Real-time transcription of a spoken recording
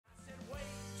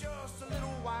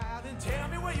and tell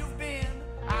me where you've been.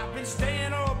 I've been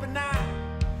staying up at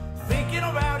night, thinking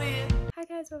about it. Hi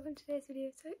guys, welcome to today's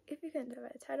video. So if you couldn't tell by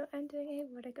the title, I'm doing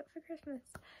a what I got for Christmas.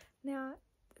 Now,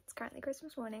 it's currently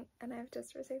Christmas morning and I've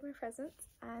just received my presents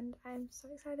and I'm so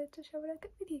excited to share what I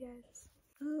got with you guys.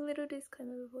 A little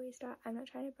disclaimer before we start, I'm not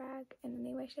trying to brag in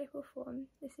any way, shape or form.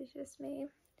 This is just me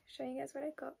showing you guys what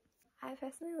I got. I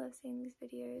personally love seeing these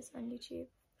videos on YouTube,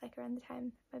 like around the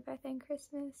time of my birthday and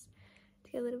Christmas,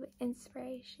 to get a little bit of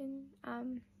inspiration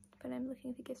when I'm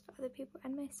looking for gifts for other people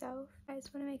and myself. I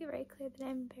just want to make it very clear that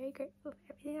I'm very grateful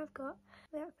for everything I've got.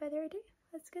 Without further ado,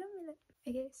 let's get on with it.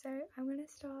 Okay, so I'm going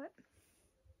to start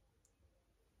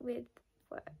with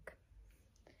work.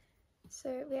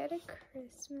 So we had a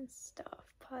Christmas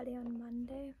staff party on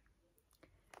Monday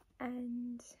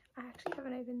and I actually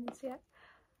haven't opened this yet.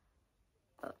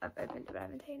 Well, I've opened it but I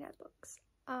haven't taken out the box.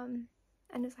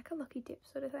 And it's like a lucky dip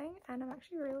sort of thing and I'm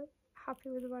actually really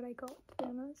happy with what I got, to be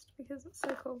honest, because it's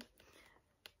so cool.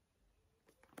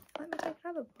 Let me take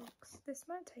another box. This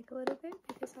might take a little bit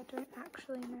because I don't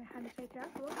actually know how to take it out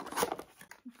of the box.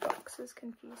 Boxes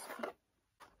confuse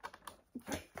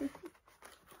me.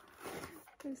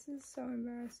 This is so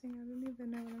embarrassing. I don't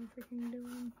even know what I'm freaking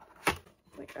doing.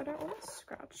 Like, I don't want to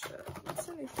scratch it. What's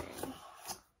anything?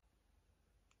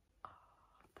 Oh,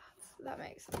 that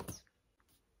makes sense.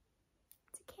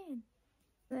 It's a can.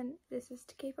 Then this is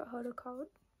to keep it hot or cold.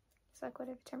 It's like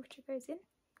whatever temperature goes in,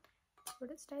 that's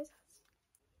what it stays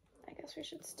as. I guess we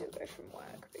should still go from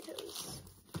work because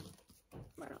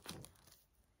why not?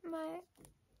 My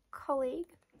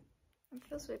colleague, it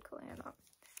feels weird calling her not,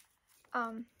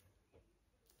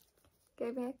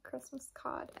 gave me a Christmas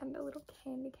card and a little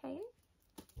candy cane,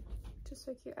 which is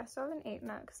so cute. I still haven't eaten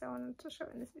that because I wanted to show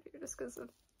it in this video just because of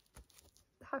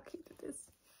how cute it is.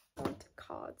 On to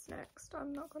cards next.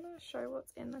 I'm not going to show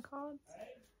what's in the cards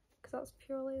because that's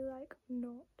purely like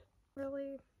not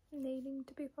really needing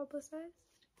to be publicized.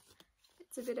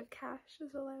 It's a bit of cash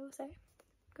is all I will say.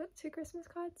 Got 2 Christmas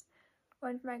cards,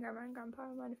 one for my grandma and grandpa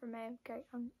and one for my great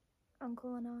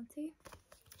uncle and auntie.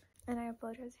 And I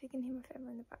apologize if you can hear my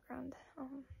family in the background.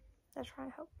 They're trying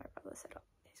to help my brother set up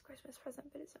his Christmas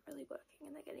present but it's not really working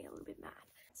and they're getting a little bit mad.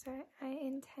 So I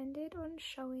intended on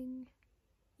showing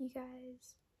you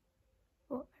guys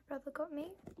what my brother got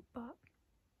me, but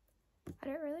I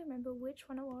don't really remember which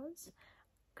one it was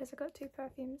because I got 2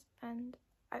 perfumes and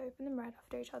I opened them right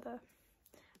after each other.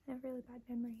 I have really bad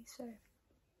memory, so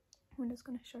I'm just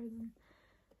going to show them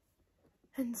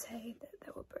and say that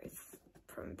they were both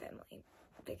from family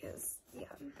because,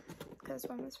 yeah, because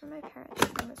one was from my parents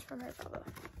and one was from my brother.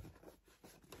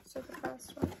 So the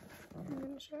first one I'm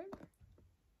going to show.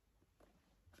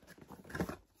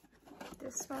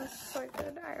 This smells so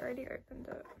good. I already opened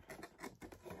it.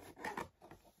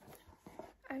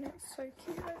 And it's so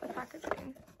cute, the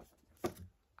packaging.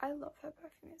 I love her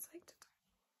perfume. It's like,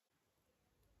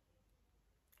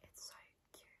 it's so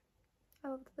cute. I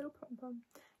love the little pom-pom.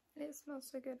 And it smells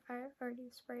so good. I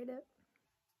already sprayed it.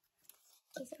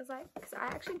 It says like, because I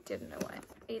actually didn't know what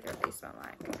either of these smell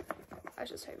like. I was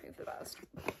just hoping for the best.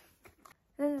 And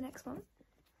then the next one.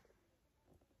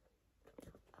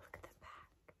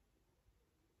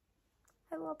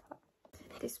 I love her.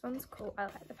 This one's cool. I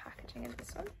like the packaging of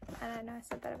this one. And I know I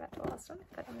said that about the last one,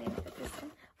 but I mean it with this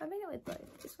one. I mean it with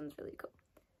both. This one's really cool.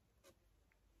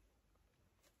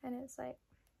 And it's like,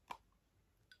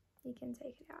 you can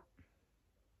take it out.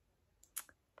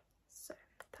 So,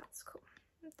 that's cool.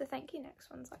 The thank you next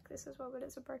one's like this as well, but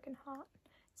it's a broken heart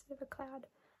instead of a cloud.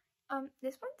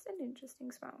 This one's an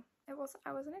interesting smell. I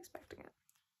wasn't expecting it.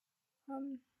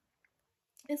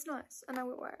 It's nice, and I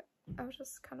will wear it. I was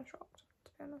just kind of shocked. To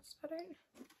be honest, I don't,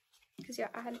 because yeah,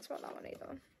 I hadn't smelled that one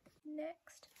either.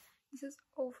 Next, this is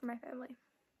all for my family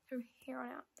from here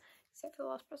on out, except for the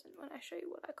last present when I show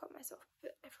you what I got myself,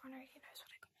 but everyone already knows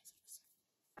what I got myself. So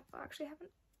I actually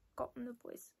haven't gotten the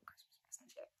boys Christmas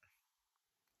presents yet.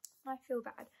 I feel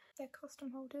bad. They're custom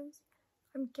holders.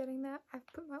 I'm getting that. I've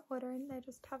put my order in, they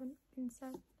just haven't been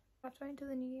sent. I have to wait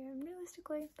until the new year, and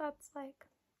realistically, that's like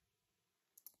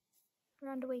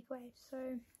around a week away, so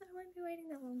I won't be waiting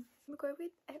that long. We'll go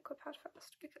with Equipad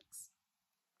first because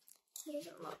who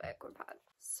doesn't love Equipad?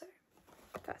 So,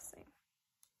 first thing,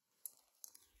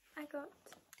 I got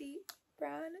the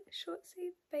brown short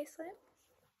sleeve base layer.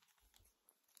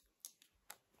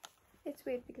 It's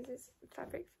weird because this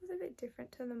fabric feels a bit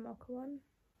different to the mocha one,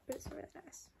 but it's really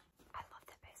nice. I love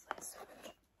that base layer so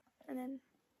much. And then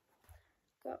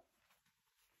got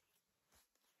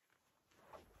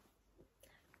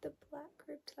the black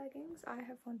ribbed leggings. I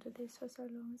have wanted these for so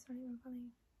long, it's not even funny.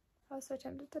 I was so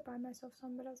tempted to buy myself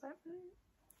some, but I was like,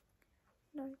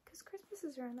 No, because Christmas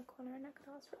is around the corner and I could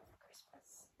ask for it for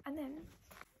Christmas. And then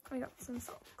we got some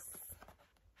socks.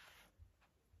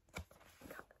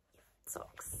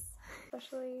 Socks.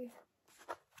 Especially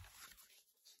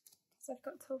because I've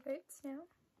got tall boots now.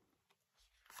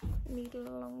 Need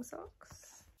long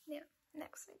socks. Yeah,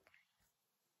 next thing.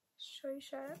 Show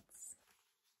shirts.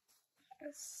 I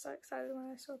was so excited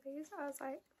when I saw these. I was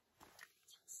like,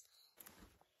 yes.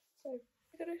 So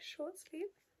I got a short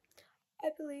sleeve. I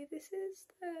believe this is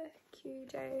the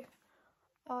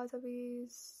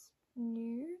QJRW's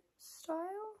new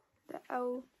style, the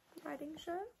L riding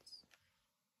shirts,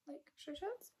 like show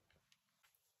shirts.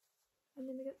 And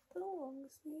then we get the long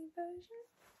sleeve version.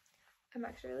 I'm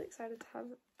actually really excited to have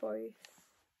both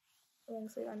long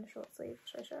sleeve and a short sleeve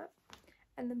show shirt,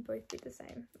 and then both be the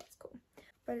same. That's cool.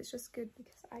 But it's just good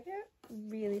because I get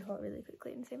really hot really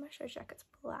quickly, and see my show jacket's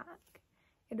black.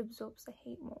 It absorbs the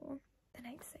heat more. The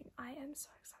next thing, I am so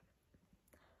excited.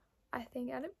 I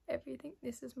think out of everything,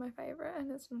 this is my favourite,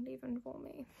 and it's not even for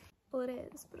me. Well,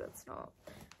 it is, but it's not.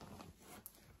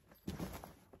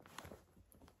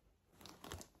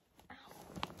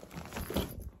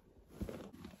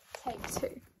 Take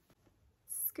 2.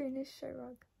 Schooner's show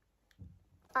rug.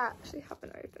 I actually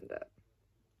haven't opened it.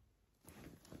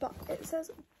 But it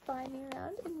says buy me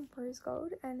around in rose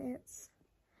gold, and it's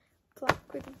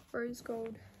black with rose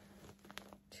gold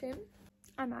trim.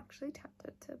 I'm actually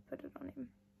tempted to put it on him.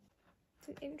 It's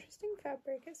an interesting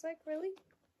fabric. It's like really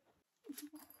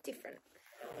different.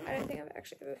 I don't think I've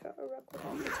actually ever felt a rug with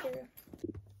that material.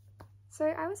 So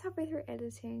I was halfway through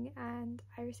editing and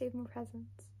I received more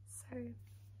presents. So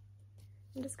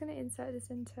I'm just going to insert this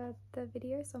into the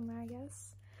video somewhere, I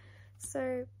guess.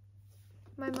 So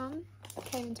my mum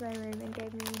came into my room and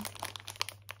gave me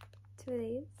 2 of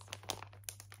these.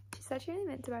 She said she only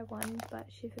meant to buy 1, but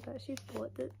she forgot she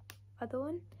bought the other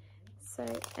one. So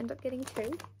I ended up getting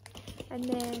 2. And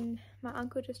then my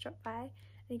uncle just dropped by and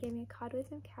he gave me a card with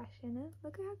some cash in it.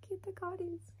 Look at how cute the card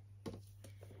is.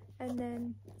 And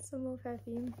then some more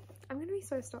perfume. I'm going to be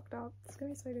so stocked up. It's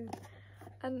going to be so good.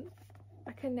 And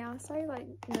I can now say like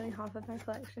nearly half of my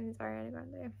collection is Ariana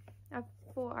Grande. I have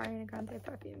 4 Ariana Grande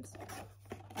perfumes.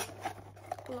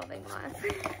 Loving life.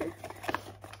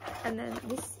 And then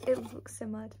this, it looks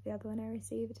similar to the other one I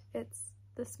received. It's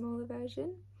the smaller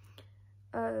version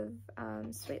of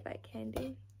Sweet Like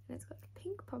Candy, and it's got a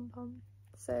pink pom-pom.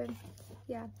 So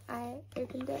yeah, I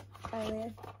opened it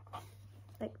earlier,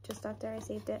 like just after I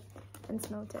received it, and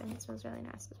smelled it, and it smells really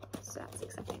nice as well, so that's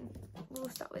exciting. We'll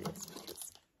start with this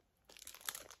because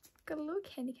got a little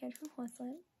candy cane from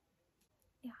Horseland.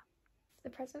 Yeah, the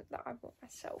present that I bought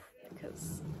myself,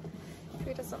 because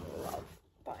who doesn't love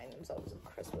buying themselves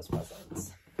Christmas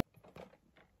presents?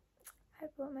 I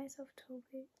bought myself tall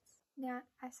boots. Now,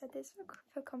 I said this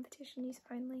for competition use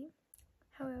only.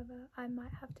 However, I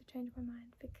might have to change my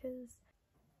mind because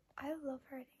I love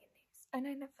riding in these. And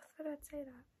I never thought I'd say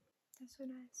that. They're so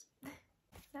nice.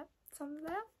 That sums it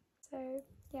up. So,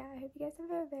 yeah, I hope you guys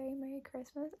have a very Merry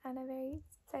Christmas and a very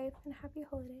safe and happy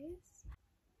holidays.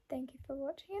 Thank you for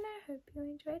watching, and I hope you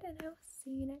enjoyed, and I will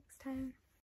see you next time.